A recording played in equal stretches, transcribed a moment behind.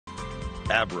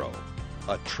ABRO,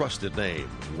 a trusted name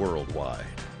worldwide.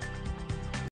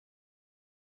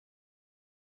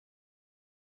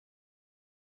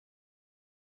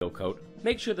 Coat,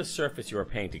 make sure the surface you are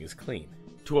painting is clean.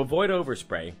 To avoid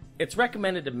overspray, it's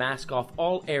recommended to mask off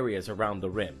all areas around the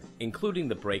rim, including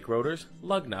the brake rotors,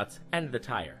 lug nuts, and the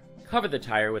tire. Cover the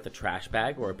tire with a trash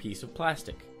bag or a piece of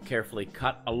plastic. Carefully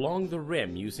cut along the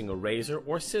rim using a razor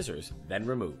or scissors, then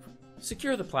remove.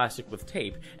 Secure the plastic with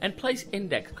tape and place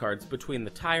index cards between the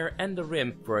tire and the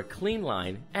rim for a clean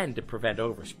line and to prevent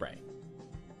overspray.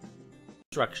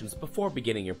 Instructions before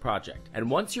beginning your project,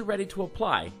 and once you're ready to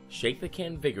apply, shake the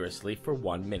can vigorously for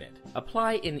 1 minute.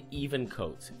 Apply in even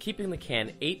coats, keeping the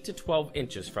can 8 to 12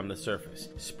 inches from the surface.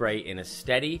 Spray in a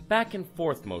steady, back and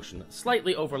forth motion,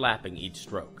 slightly overlapping each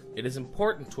stroke. It is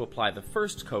important to apply the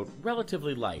first coat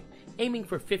relatively light, aiming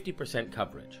for 50%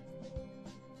 coverage.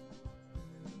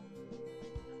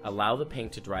 Allow the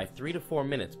paint to dry 3 to 4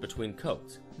 minutes between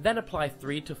coats. Then apply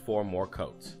 3 to 4 more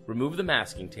coats. Remove the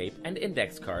masking tape and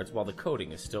index cards while the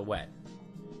coating is still wet.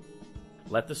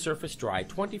 Let the surface dry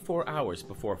 24 hours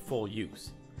before full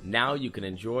use. Now you can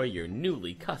enjoy your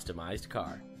newly customized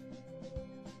car.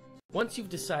 Once you've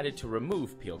decided to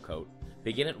remove peel coat,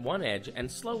 begin at one edge and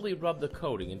slowly rub the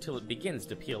coating until it begins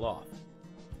to peel off.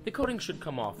 The coating should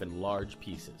come off in large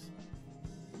pieces.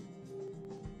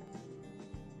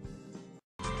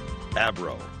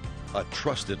 ABRO, a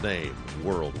trusted name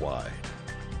worldwide.